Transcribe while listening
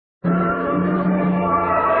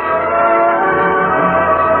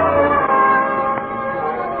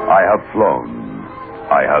flown.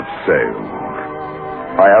 I have sailed.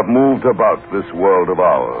 I have moved about this world of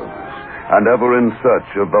ours, and ever in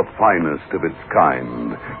search of the finest of its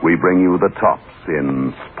kind, we bring you the tops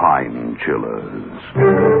in spine chillers.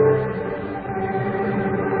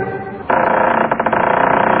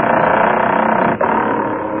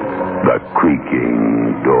 The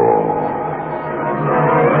Creaking Door.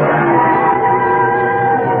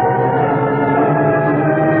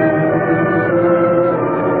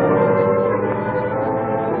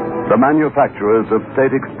 The manufacturers of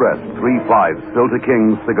State Express 3.5 Filter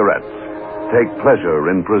King cigarettes take pleasure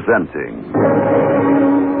in presenting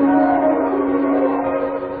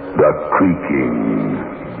The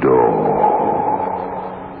Creaking Door.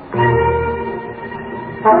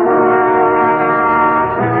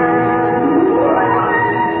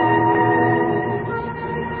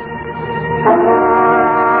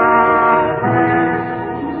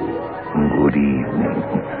 Good evening,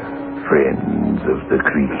 friends of the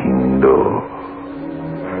Creaking Door.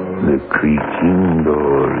 The Creaking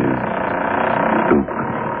Door is open,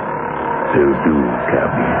 so do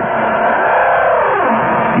come in.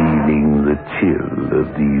 Feeling the chill of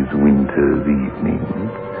these winter's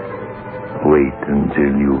evenings? Wait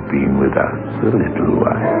until you've been with us a little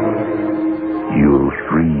while. You'll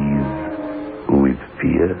freeze with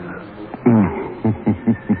fear.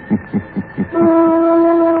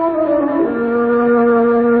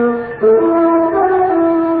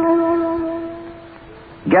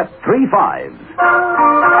 Get 3.5s.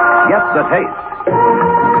 Get the taste.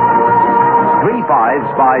 3.5s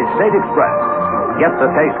by State Express. Get the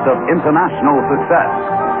taste of international success.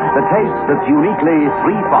 The taste that's uniquely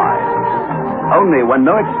 3.5s. Only when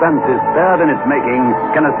no expense is spared in its making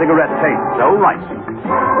can a cigarette taste so right,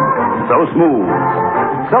 so smooth,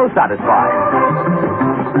 so satisfying.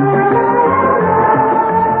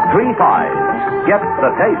 3.5s. Get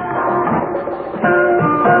the taste.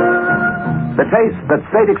 The taste that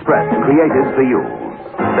State Express created for you.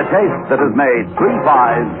 The taste that has made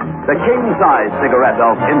 3.5s the king-size cigarette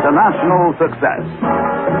of international success.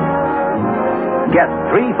 Get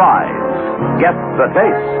 3.5s. Get the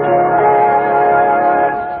taste.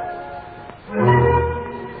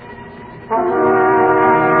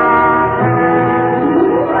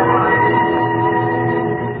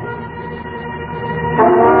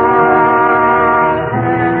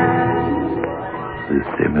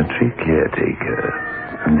 Cemetery caretaker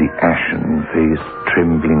and the ashen-faced,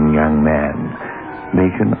 trembling young man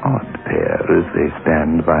make an odd pair as they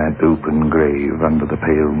stand by an open grave under the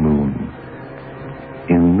pale moon.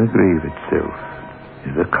 In the grave itself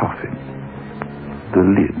is a coffin. The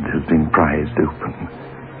lid has been prized open,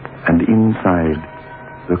 and inside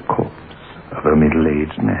the corpse of a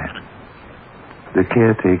middle-aged man. The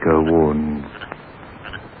caretaker warns,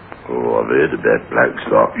 "Oh, I've heard about blokes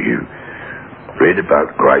like you. Read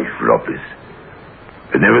about grave robbers.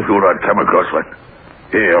 I never thought I'd come across one.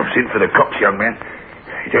 Here, I've sent for the cops, young man.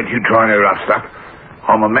 Don't you try no rough stuff.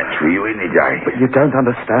 I'm a match for you any day." But you don't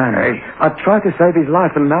understand. Hey? I tried to save his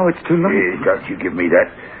life, and now it's too late. Yeah, don't you give me that.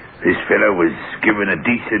 This fellow was given a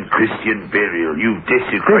decent Christian burial. You've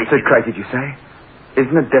desecrated... Desecrated, you say?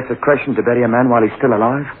 Isn't it desecration to bury a man while he's still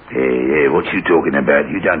alive? Yeah, what you talking about?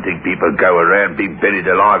 You don't think people go around being buried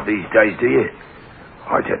alive these days, do you?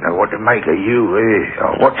 I don't know what to make of you.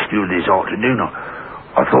 I watched you this afternoon.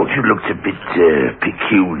 I thought you looked a bit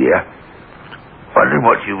peculiar. Wondering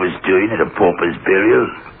what you was doing at a pauper's burial.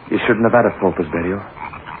 You shouldn't have had a pauper's burial.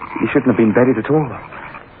 You shouldn't have been buried at all.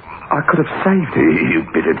 I could have saved him. You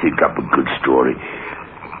better think up a good story.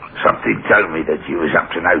 Something told me that you was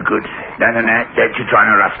up to no good. No, don't you try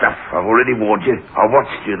no rough stuff. I've already warned you. I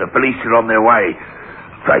watched you. The police are on their way.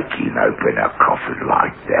 Breaking open a coffin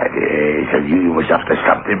like that, so you was up to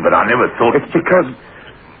something, but I never thought... It's because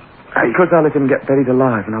I let him get buried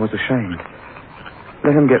alive, and I was ashamed.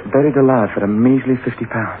 Let him get buried alive for a measly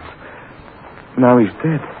 £50. Now he's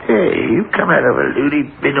dead. Hey, you come out of a loony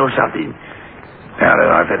bin or something. Now that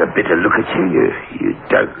I've had a better look at you, you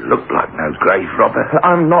don't look like no grave robber.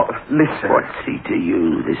 I'm not... Listen. What's he to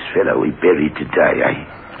you, this fellow we buried today, eh?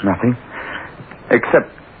 Nothing. Except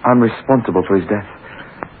I'm responsible for his death.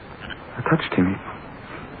 I touched him.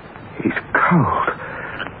 He's cold.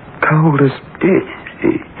 Cold as...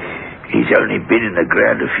 He's only been in the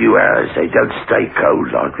ground a few hours. They don't stay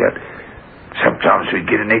cold like that. Sometimes we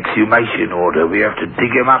get an exhumation order. We have to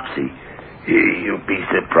dig him up, see? You'll be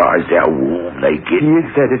surprised how warm they get. He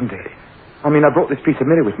is dead, isn't he? I mean, I brought this piece of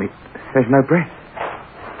mirror with me. There's no breath.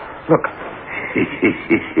 Look.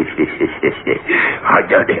 I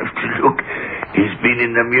don't have to look. He's been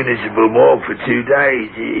in the municipal morgue for 2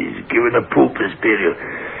 days. He's given a pauper's burial.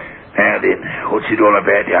 Now then, what's it all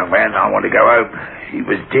about, young man? I want to go home. He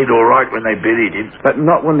was dead all right when they buried him. But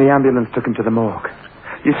not when the ambulance took him to the morgue.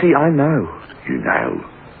 You see, I know. You know?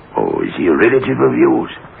 Oh, is he a relative of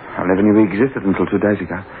yours? I never knew he existed until 2 days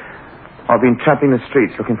ago. I've been tramping the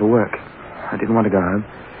streets looking for work. I didn't want to go home.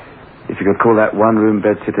 If you could call that one-room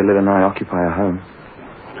bedsitter Lil and I occupy a home.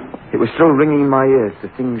 It was still ringing in my ears, the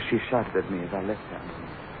things she shouted at me as I left her.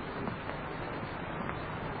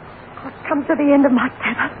 I've come to the end of my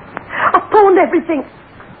tether. I've pawned everything.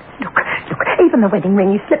 Look, even the wedding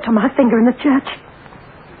ring you slipped on my finger in the church.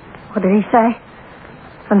 What did he say?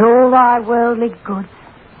 And all thy worldly goods.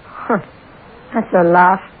 Huh. That's a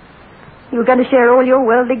laugh. You were going to share all your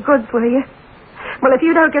worldly goods, were you? Well, if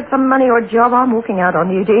you don't get some money or a job, I'm walking out on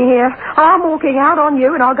you, do you hear? I'm walking out on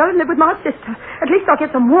you, and I'll go and live with my sister. At least I'll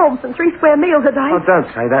get some warmth and 3 square meals a day. Oh, don't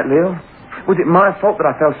say that, Lil. Was it my fault that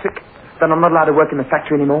I fell sick? That I'm not allowed to work in the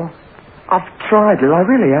factory anymore? I've tried, Lil, I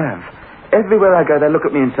really have. Everywhere I go, they look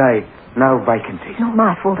at me and say, no vacancies. Not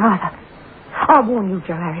my fault either. I'll warn you,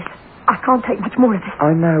 Joe Harris. I can't take much more of this.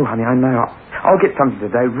 I know, honey, I know. I'll get something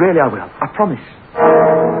today. Really, I will. I promise.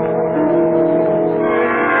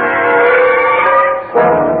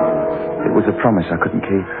 It was a promise I couldn't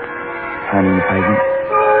keep. Pounding the pavement,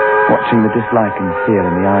 watching the dislike and fear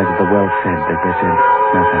in the eyes of the well-fed as they said,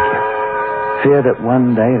 no, thank you. Fear that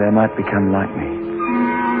one day they might become like me.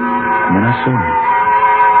 And then I saw him.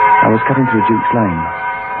 I was cutting through Duke's Lane.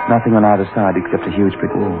 Nothing on either side except a huge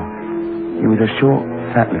brick wall. He was a short,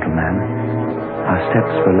 fat little man. Our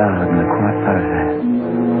steps were loud in the quiet thoroughfare.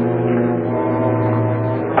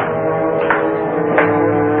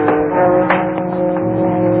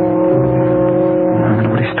 I wonder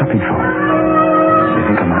what he's stopping for. Does he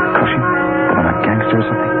think I might crush him? That I'm a gangster or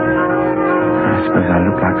something? I suppose I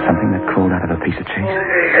look like something that crawled out of a piece of cheese.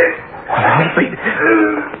 Well, I'll be...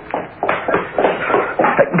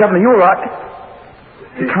 Governor, you all right?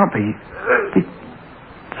 It can't be. He's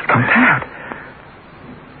gone down.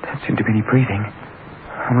 Don't seem to be any breathing.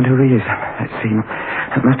 I wonder who he is. Let's see.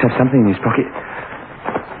 He must have something in his pocket.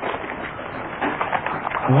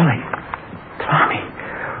 A wallet. Blimey.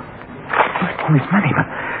 All his money.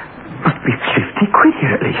 Must be 50 quid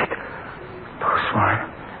here at least. Poor swine.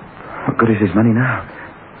 What good is his money now?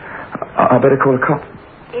 I better call a cop.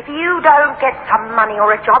 If you don't get some money or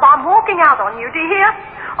a job, I'm walking out on you, do you hear?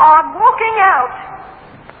 I'm walking out.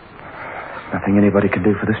 There's nothing anybody can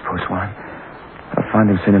do for this poor swine. I'll find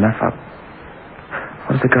him soon enough.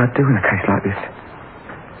 What does the guard do in a case like this?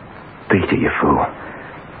 Beat it, you fool.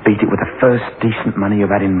 Beat it with the first decent money you've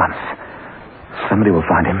had in months. Somebody will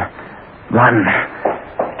find him. Run.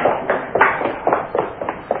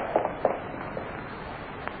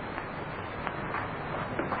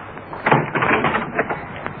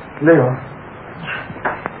 Leo.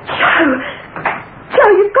 Joe,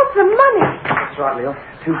 you've got some money. That's right, Leo.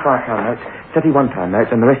 2 5-pound notes, 31 pound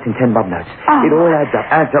notes, and the rest in 10 bob notes. Oh. It all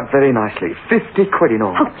adds up very nicely. 50 quid in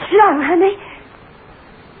all. Oh, Joe, honey.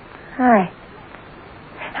 Hi.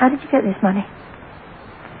 How did you get this money?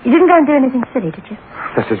 You didn't go and do anything silly, did you?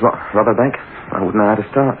 This is what? Rob a bank? I wouldn't know how to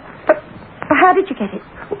start. But how did you get it?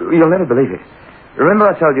 You'll never believe it. Remember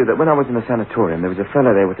I told you that when I was in the sanatorium, there was a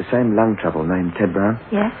fellow there with the same lung trouble named Ted Brown?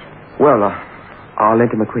 Yes. Well, I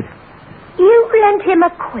lent him a quid. You lent him a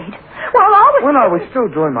quid? Well, I was still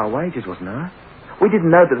drawing my wages, wasn't I? We didn't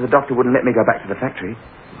know that the doctor wouldn't let me go back to the factory.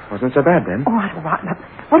 Wasn't so bad then. All right. But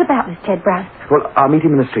what about this Ted Brown? Well, I'll meet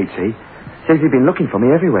him in the street, see? Says he'd been looking for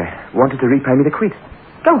me everywhere. Wanted to repay me the quid.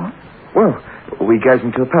 Go on. Well, we goes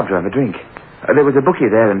into a pub to have a drink. There was a bookie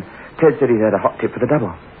there, and Ted said he'd had a hot tip for the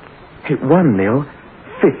double. It won, Neil.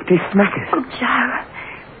 50 smackers. Oh, Joe.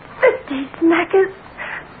 50 smackers.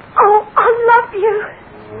 Oh, I love you.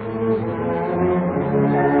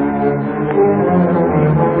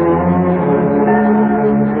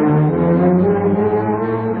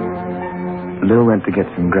 Lil went to get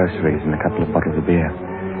some groceries and a couple of bottles of beer.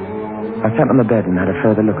 I sat on the bed and had a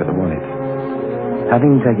further look at the wallet.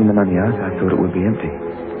 Having taken the money out, I thought it would be empty.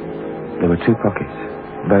 There were 2 pockets,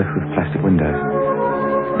 both with plastic windows.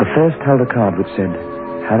 The first held a card which said,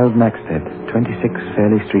 Harold Maxted, 26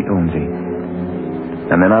 Fairley Street, Hornsey.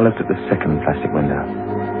 And then I looked at the second plastic window.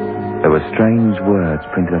 There were strange words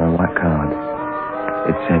printed on a white card.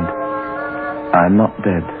 It said, I'm not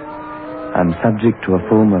dead. I'm subject to a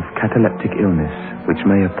form of cataleptic illness which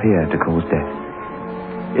may appear to cause death.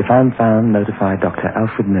 If I'm found, notify Dr.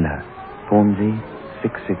 Alfred Miller, Hornsey,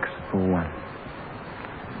 6641.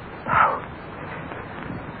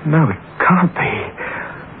 No, it can't be.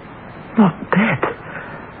 Not dead.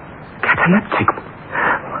 Cataleptic.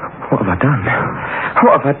 What have I done?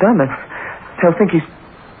 What have I done? They'll think he's...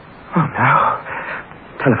 Oh, no.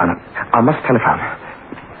 telephone. I must telephone.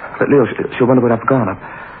 But Leo, she'll wonder where I've gone.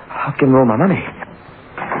 I've given her all my money.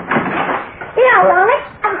 Yeah, Wally.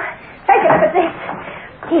 Take a look at this.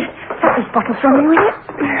 Here, take these bottles from me, will you?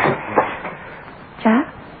 Joe?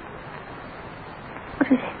 What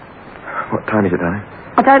is it? What time is it, darling?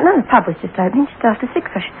 I don't know. The pub was just opening. Just after 6,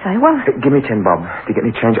 I should say. Why? Give me 10 bob to get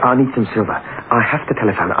any change. I need some silver. I have to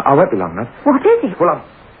telephone. I won't be long, love. What is it? Well,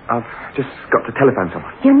 I've just got to telephone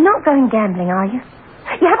someone. You're not going gambling, are you?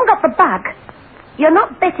 You haven't got the bug. You're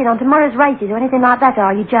not betting on tomorrow's races or anything like that,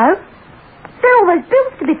 are you, Joe? There are all those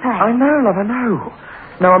bills to be paid. I know, love, I know.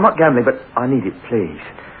 No, I'm not gambling, but I need it, please.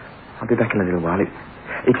 I'll be back in a little while.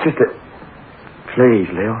 It's just that... Please,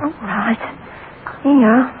 Leo. All right. Here you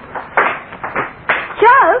are.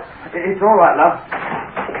 Joe? It's all right, love.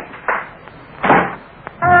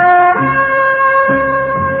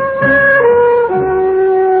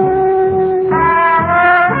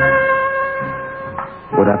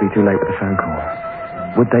 Would I be too late with the phone call?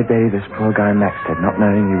 Would they bury this poor guy Maxted, not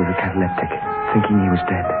knowing he was a cataleptic, thinking he was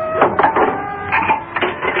dead?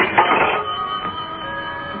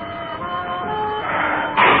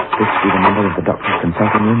 This be the number of the doctor's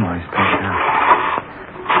consulting room, or he's paid it out.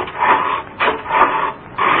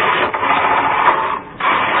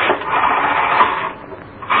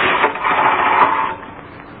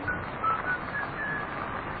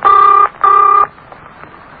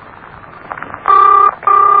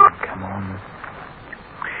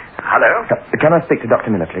 Can I speak to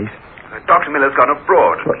Dr. Miller, please? Dr. Miller's gone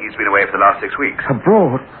abroad. He's been away for the last 6 weeks.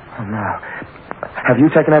 Abroad? Oh, no. Have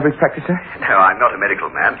you taken over his practice, sir? No, I'm not a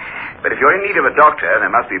medical man. But if you're in need of a doctor,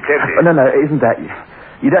 there must be plenty. Oh, no, isn't that...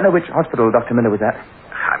 You don't know which hospital Dr. Miller was at?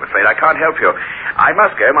 I'm afraid I can't help you. I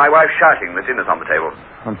must go. My wife's shouting. The dinner's on the table.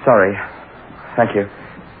 I'm sorry. Thank you.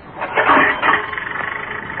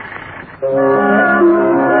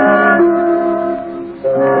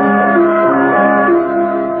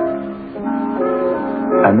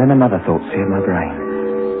 And then another thought seared my brain.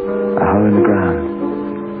 A hole in the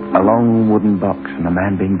ground. A long wooden box and a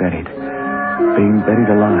man being buried. Being buried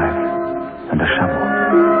alive. And a shovel.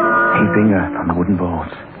 Heaping earth on the wooden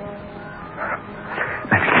boards.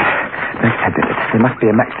 Maxted. There must be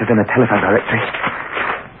a Maxted in the telephone directory.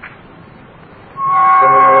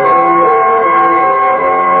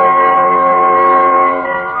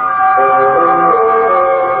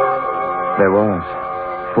 There was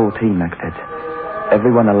 14 Maxteds.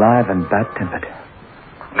 Everyone alive and bad-tempered.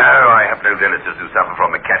 No, I have no relatives who suffer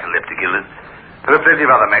from a cataleptic illness. There are plenty of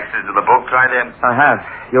other Maxteds in the book. Try them. I have.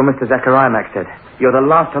 You're Mr. Zachariah Maxted. You're the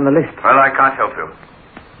last on the list. Well, I can't help you.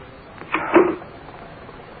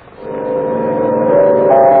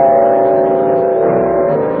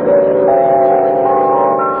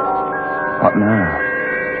 What now?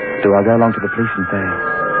 Do I go along to the police and say,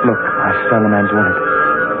 look, I stole a man's wallet.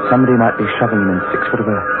 Somebody might be shoving him in 6 foot of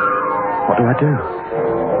earth. What do I do?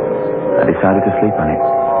 I decided to sleep on it.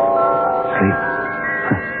 Sleep?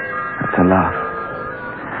 That's a laugh.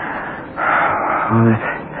 Wallet.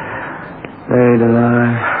 Buried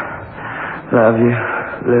alive. Love you,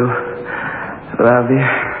 Lou. Love you.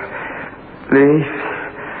 Please.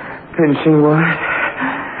 Pinching wallet.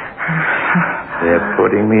 They're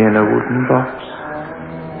putting me in a wooden box.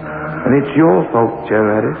 And it's your fault, Joe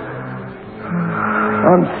Harris.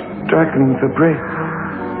 I'm struggling for breath.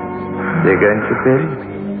 They're going to bury me.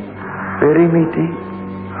 Bury me deep.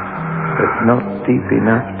 But not deep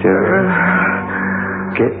enough, Joe.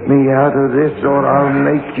 Get me out of this or I'll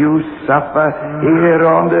make you suffer here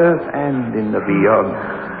on earth and in the beyond.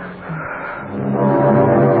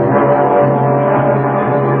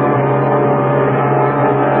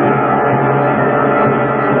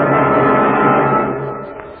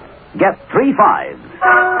 Get 3 5s.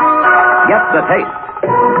 Get the taste.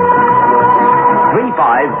 3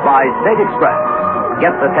 5s by State Express.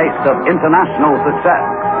 Get the taste of international success.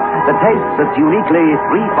 The taste that's uniquely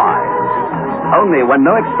 3 5s. Only when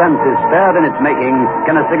no expense is spared in its making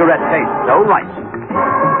can a cigarette taste so right,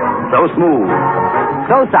 so smooth,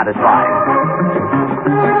 so satisfying.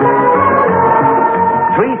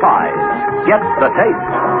 3 5s. Get the taste.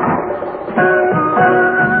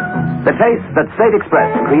 The taste that State Express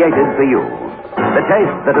created for you. The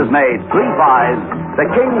taste that has made 3 5s the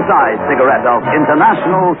king-size cigarette of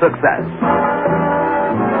international success.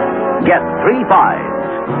 Get 3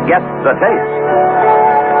 5s. Get the taste.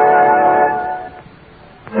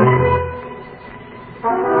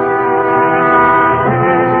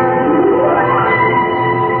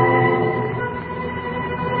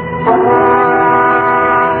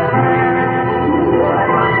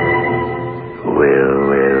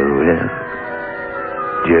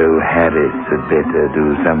 Joe Harris had better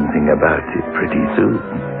do something about it pretty soon.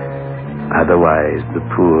 Otherwise, the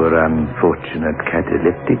poor, unfortunate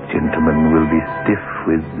cataleptic gentleman will be stiff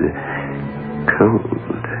with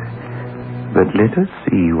cold. But let us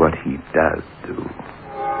see what he does do.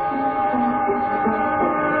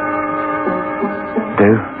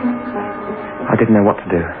 I didn't know what to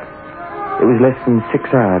do. It was less than 6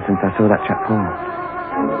 hours since I saw that chap fall.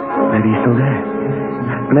 Maybe he's still there.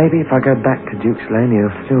 Maybe if I go back to Duke's Lane, he'll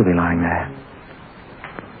still be lying there.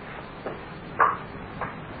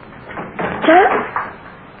 Joe?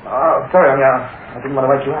 Oh, sorry, I didn't want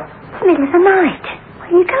to wake you up. It's the middle of the night. Where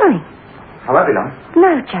are you going? I won't be long.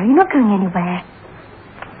 No, Joe, you're not going anywhere.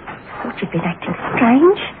 I thought you'd been acting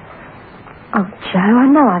strange. Oh, Joe, I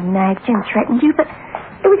know I've nagged you and threatened you, but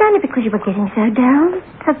it was only because you were getting so down,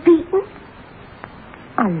 so beaten.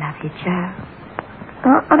 I love you, Joe.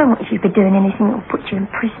 I don't want you to be doing anything that will put you in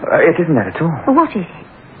prison. It isn't that at all. Well, what is it?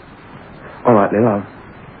 All right, Lil,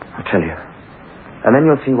 I'll tell you. And then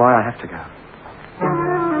you'll see why I have to go.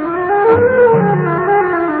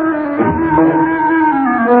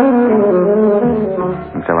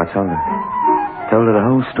 And so I told her. Told her the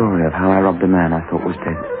whole story of how I robbed a man I thought was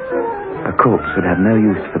dead. A corpse who'd had no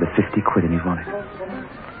use for the 50 quid in his wallet.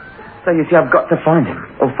 So you see, I've got to find him.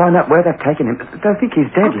 Or find out where they've taken him. Don't think he's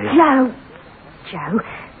dead, Lil. Joe,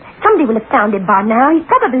 somebody will have found him by now. He's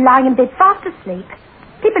probably lying in bed fast asleep.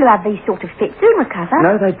 People who have these sort of fits soon recover.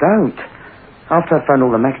 No, they don't. After I found all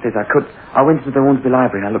the Maxters I could, I went into the Hornsby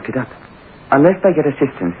Library and I looked it up. Unless they get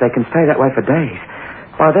assistance, they can stay that way for days.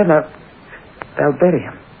 By then, they'll bury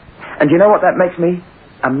him. And you know what that makes me?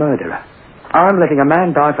 A murderer. I'm letting a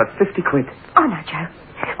man die for 50 quid. Oh, no, Joe.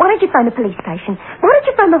 Why don't you phone the police station? Why don't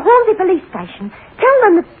you phone the Hornsby police station? Tell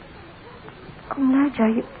them that... Oh, no, Joe,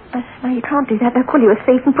 no, you can't do that. They'll call you a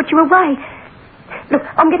thief and put you away. Look,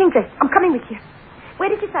 I'm getting dressed. I'm coming with you.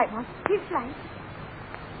 Where did you say it was? Duke's Lane.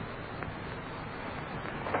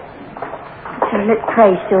 So let's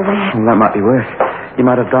pray he's still there. Well, that might be worse. He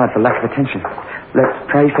might have died for lack of attention. Let's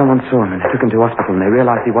pray someone saw him and took him to hospital and they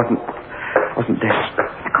realised he wasn't dead. The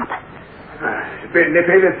copper. It's a bit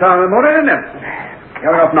nippy this time of the morning, isn't it?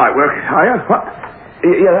 Going off night work, are you? What?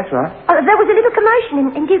 Yeah, that's right. There was a little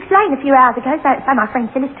commotion in Duke's Lane a few hours ago, so my friend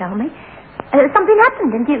Phyllis told me. Something happened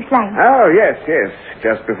in Duke's Lane. Oh, yes.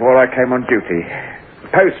 Just before I came on duty. The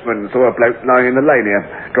postman saw a bloke lying in the lane here,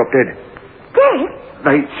 dropped dead. Dead?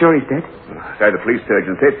 Are you sure he's dead? So the police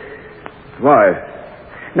surgeon said. Why?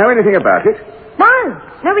 Know anything about it?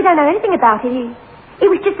 No, we don't know anything about it. It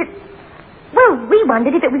was just that... Well, we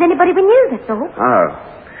wondered if it was anybody we knew, that's all. Oh.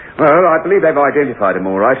 Well, I believe they've identified him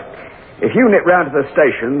all right. If you nip round to the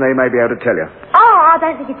station, they may be able to tell you. Oh, I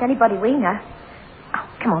don't think it's anybody we know. Oh,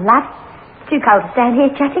 come on, lad. It's too cold to stand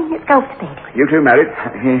here chatting. Let's go off to bed. You two married?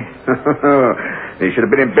 You should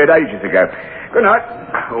have been in bed ages ago. Good night.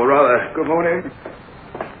 Or rather, good morning.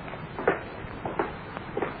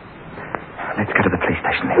 Let's go to the police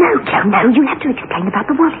station then. No, Joe, no. You'll have to explain about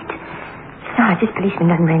the wallet. Besides, this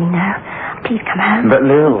policeman doesn't really know. Please come home. But,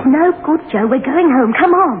 Lil... It's no good, Joe. We're going home.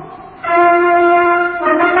 Come on.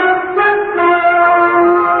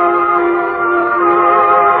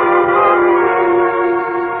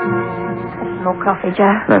 Some more coffee,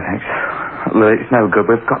 Joe? No, thanks. Look, it's no good.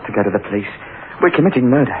 We've got to go to the police. We're committing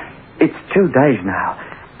murder. It's 2 days now.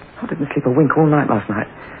 I didn't sleep a wink all night last night.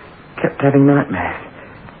 Kept having nightmares.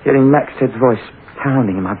 Hearing Maxted's voice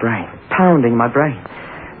pounding in my brain.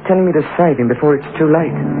 Telling me to save him before it's too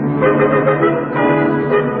late.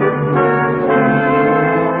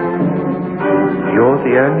 You're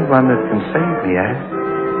the only one that can save me, eh?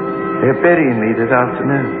 They're burying me this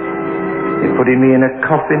afternoon. They're putting me in a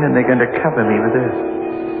coffin and they're going to cover me with earth.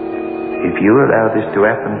 If you allow this to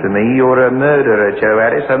happen to me, you're a murderer, Joe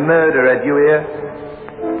Harris. A murderer, do you hear?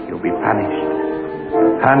 You'll be punished.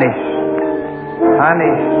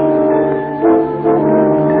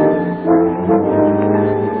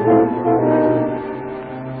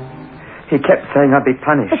 He kept saying I'd be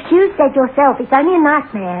punished. But you said yourself, it's only a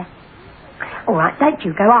nightmare. All right, don't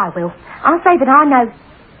you go, I will. I'll say that I know...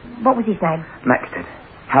 What was his name? Maxted.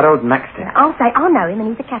 Harold Maxted. I'll say I know him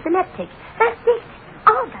and he's a cataleptic. That's it.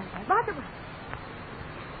 I'll go there right away.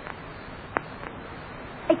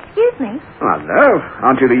 Excuse me? Hello.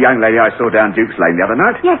 Aren't you the young lady I saw down Duke's Lane the other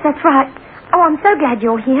night? Yes, that's right. Oh, I'm so glad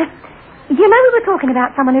you're here. You know we were talking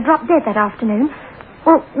about someone who dropped dead that afternoon.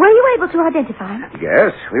 Well, were you able to identify him?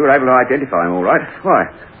 Yes, we were able to identify him all right. Why?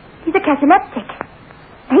 He's a cataleptic.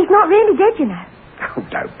 He's not really dead, you know. Oh,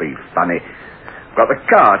 don't be funny. Got the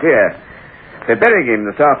card here. They're burying him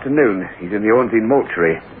this afternoon. He's in the Hornsey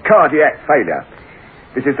mortuary. Cardiac failure.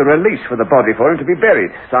 This is the release for the body for him to be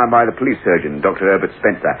buried, signed by the police surgeon, Dr. Herbert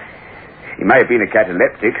Spencer. He may have been a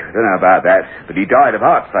cataleptic, I don't know about that, but he died of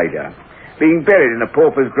heart failure, being buried in a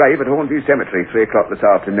pauper's grave at Hornview Cemetery, 3 o'clock this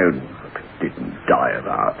afternoon. Didn't die of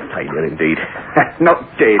heart failure, indeed. Not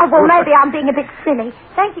dead. Oh, well, maybe I'm being a bit silly.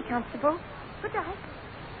 Thank you, Constable. Good night.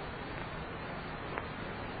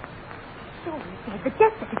 The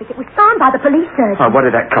death certificate was signed by the police surgeon. Oh, what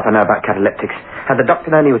did that copper know about cataleptics? Had the doctor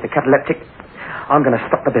known he was a cataleptic? I'm going to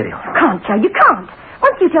stop the burial. You can't, Joe. You can't.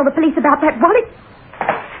 Once you tell the police about that wallet...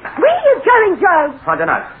 Where are you going, Joe? I don't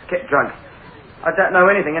know. Get drunk. I don't know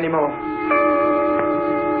anything anymore.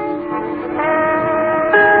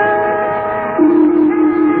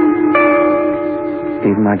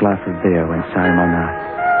 Even my glass of beer went sour in my mouth.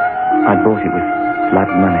 I bought it with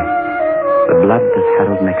blood money. The blood of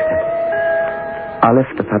Harold Nexted. I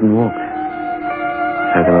left the pub and walked.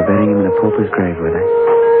 So they were burying him in a pauper's grave, were they?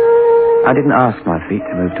 I didn't ask my feet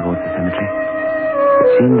to move towards the cemetery. It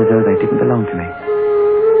seemed as though they didn't belong to me.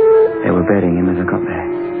 They were burying him as I got there.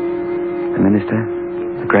 The minister,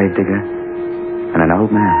 the grave digger, and an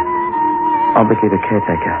old man. Obviously the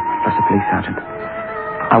caretaker, plus a police sergeant.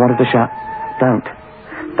 I wanted to shout, Don't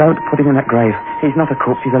put him in that grave. He's not a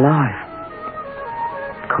corpse, he's alive.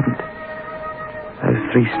 Couldn't. Those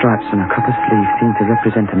 3 stripes on a copper sleeve seemed to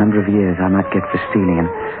represent a number of years I might get for stealing and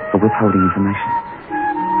for withholding information.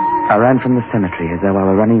 I ran from the cemetery as though I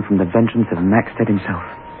were running from the vengeance of Maxted himself.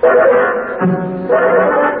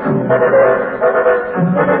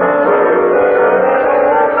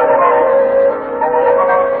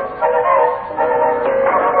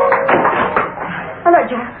 Hello,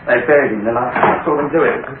 Joe. They buried him, I saw them do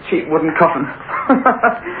it. A cheap wooden coffin.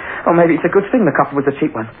 Or maybe it's a good thing the coffin was a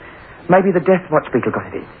cheap one. Maybe the death watch beetle got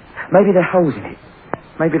it in. Maybe there are holes in it.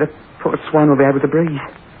 Maybe the poor swine will be able to breathe.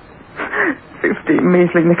 50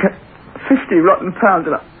 measly nicker, 50 rotten pounds,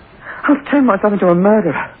 and I'll turn myself into a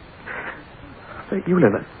murderer. But you,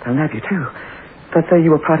 Lila, they'll nab you too. They'll say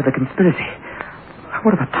you were part of the conspiracy.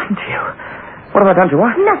 What have I done to you? What have I done to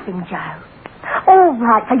us? Nothing, Joe. All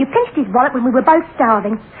right, so you pinched his wallet when we were both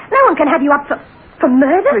starving. No one can have you up for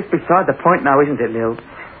murder. Well, it's beside the point now, isn't it, Lil?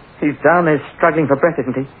 He's down there struggling for breath,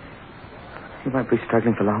 isn't he? He won't be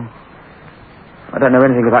struggling for long. I don't know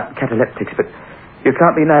anything about cataleptics, but you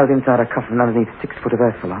can't be nailed inside a coffin underneath 6 foot of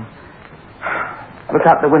earth for long. Look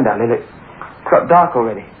out the window, Lil. It's got dark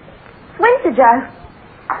already. When's it, Joe?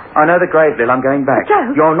 I know the grave, Lil. I'm going back.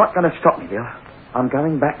 Joe? You're not going to stop me, Lil. I'm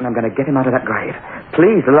going back and I'm going to get him out of that grave.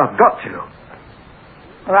 Please, Lil, I've got to.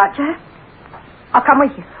 All right, Joe. I'll come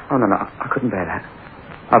with you. Oh, no, I couldn't bear that.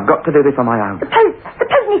 I've got to do this on my own. The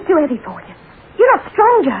prison is too heavy for you. You're not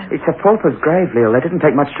strong, Joe. It's a pauper's grave, Lil. They didn't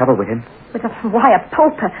take much trouble with him. With why a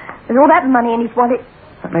pauper? There's all that money in his wallet.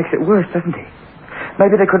 That makes it worse, doesn't it?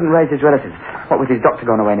 Maybe they couldn't raise his relatives. What with his doctor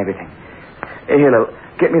gone away and everything. Here, Lil,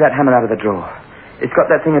 get me that hammer out of the drawer. It's got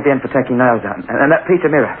that thing at the end for taking nails out. And that piece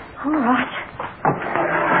of mirror. All right.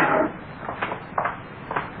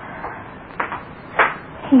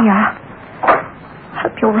 Here.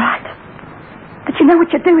 Hope you're right. But you know what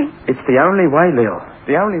you're doing. It's the only way, Lil.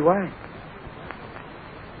 The only way.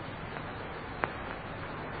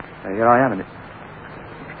 Here I am, and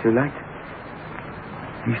it's too late.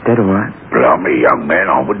 He's dead, all right. Blimey, young man,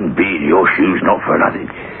 I wouldn't be in your shoes, not for nothing.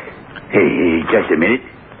 Hey, just a minute.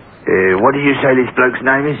 What did you say this bloke's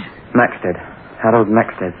name is? Maxted. Harold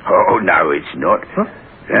Maxted. Oh, no, it's not. Huh?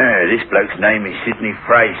 This bloke's name is Sidney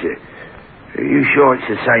Fraser. Are you sure it's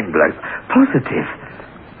the same bloke? Positive.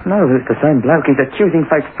 No, it's the same bloke. His accusing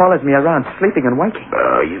face follows me around, sleeping and waking.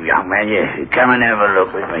 Oh, you young man, yeah. Come and have a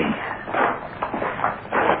look with me.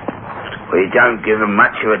 We don't give them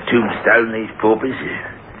much of a tombstone, these paupers.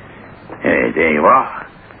 There you are.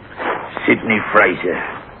 Sidney Fraser.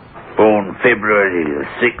 Born February the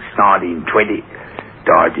 6th, 1920.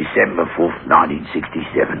 Died December 4th, 1967.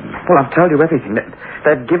 Well, I've told you everything.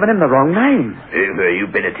 They've given him the wrong name. You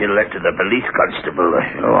better tell that to the police constable.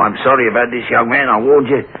 Oh, I'm sorry about this, young man. I warned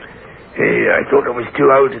you. I thought I was too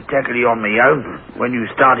old to tackle you on my own. When you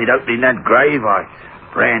started opening that grave, I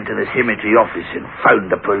ran to the cemetery office and phoned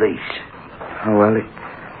the police. Oh, well,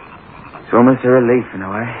 it's almost a relief in a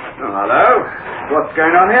way. Oh, hello. What's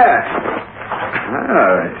going on here?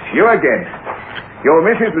 Oh, it's you again. Your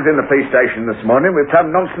missus was in the police station this morning with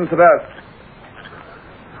some nonsense about...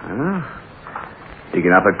 Oh,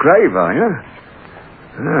 digging up a grave, are you?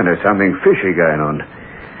 Oh, there's something fishy going on.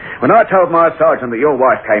 When I told my sergeant that your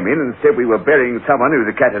wife came in and said we were burying someone who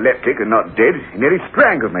was a cataleptic and not dead, he nearly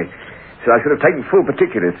strangled me. So I should have taken full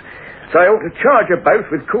particulars. So I ought to charge you both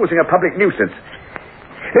with causing a public nuisance.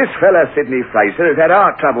 This fella, Sidney Fraser, has had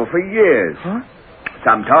heart trouble for years. Huh?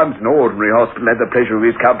 Sometimes an ordinary hospital had the pleasure of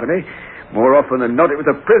his company. More often than not, it was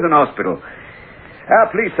a prison hospital. Our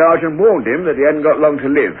police sergeant warned him that he hadn't got long to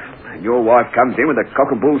live. And your wife comes in with a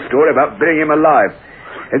cock-and-bull story about bringing him alive.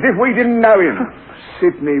 As if we didn't know him.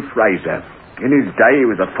 Sidney Fraser. In his day, he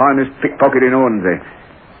was the finest pickpocket in Hornsey.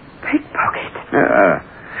 Pickpocket?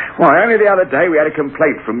 Why, only the other day we had a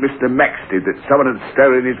complaint from Mr. Maxted that someone had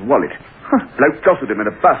stolen his wallet. Bloke jostled him at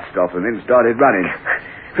a bus stop and then started running.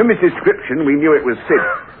 From his description, we knew it was Sid.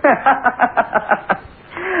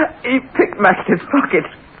 He picked Maxted's pocket.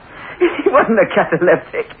 He wasn't a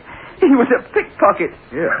cataleptic. He was a pickpocket.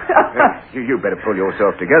 Yeah. You better pull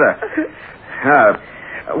yourself together.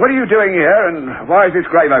 What are you doing here, and why is this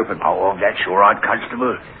grave open? Oh, that's all right,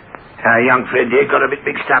 Constable. Our young friend here got a bit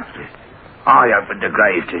mixed up. I opened the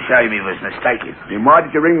grave to show him he was mistaken. Then why did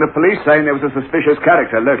you ring the police saying there was a suspicious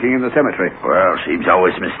character lurking in the cemetery? Well, seems I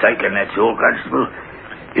was mistaken, that's all, Constable.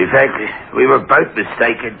 In fact, we were both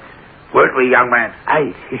mistaken. Weren't we, young man?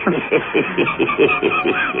 Hey.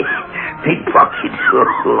 Pickpocket.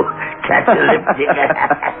 Cataleptic.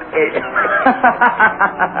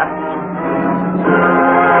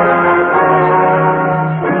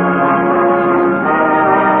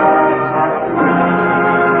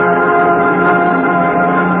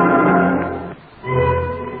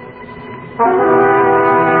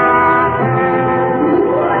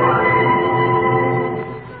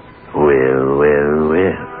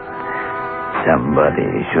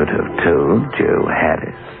 Somebody should have told Joe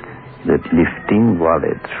Harris that lifting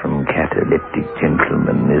wallets from cataleptic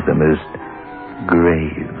gentlemen is a most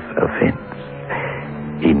grave offense.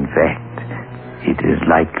 In fact, it is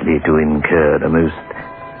likely to incur a most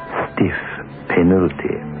stiff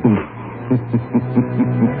penalty.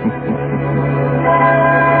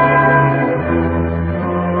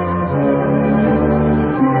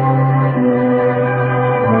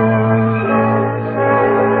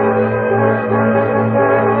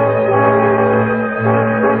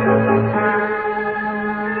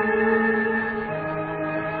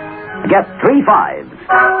 Get 3 5s.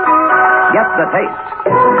 Get the taste.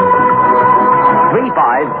 3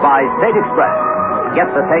 5s by State Express.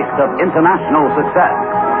 Get the taste of international success.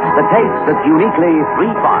 The taste that's uniquely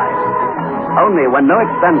 3 5s. Only when no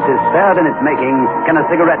expense is spared in its making can a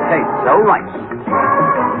cigarette taste so right,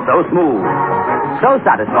 so smooth, so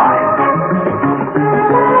satisfying.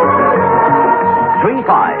 3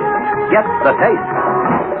 5s. Get the taste.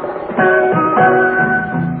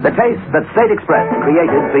 The taste that State Express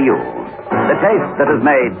created for you. The taste that has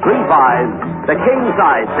made 3 5s the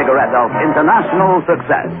king-size cigarette of international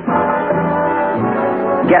success.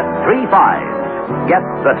 Get 3 5s. Get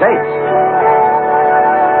the taste.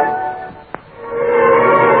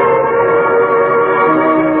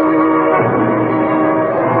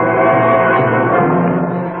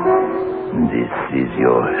 This is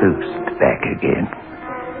your host back again.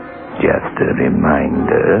 Just a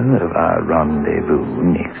reminder of our rendezvous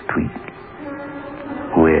next week.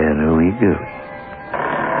 Where are we going?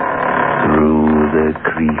 Through the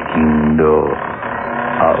creaking door,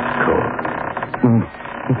 of course.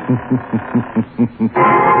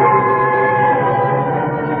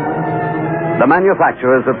 The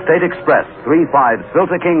manufacturers of State Express 3 5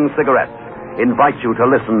 Filter King cigarettes invite you to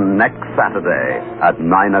listen next Saturday at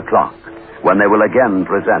 9 o'clock when they will again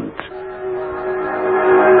present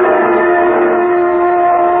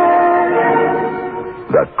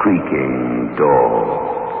The Creaking Door.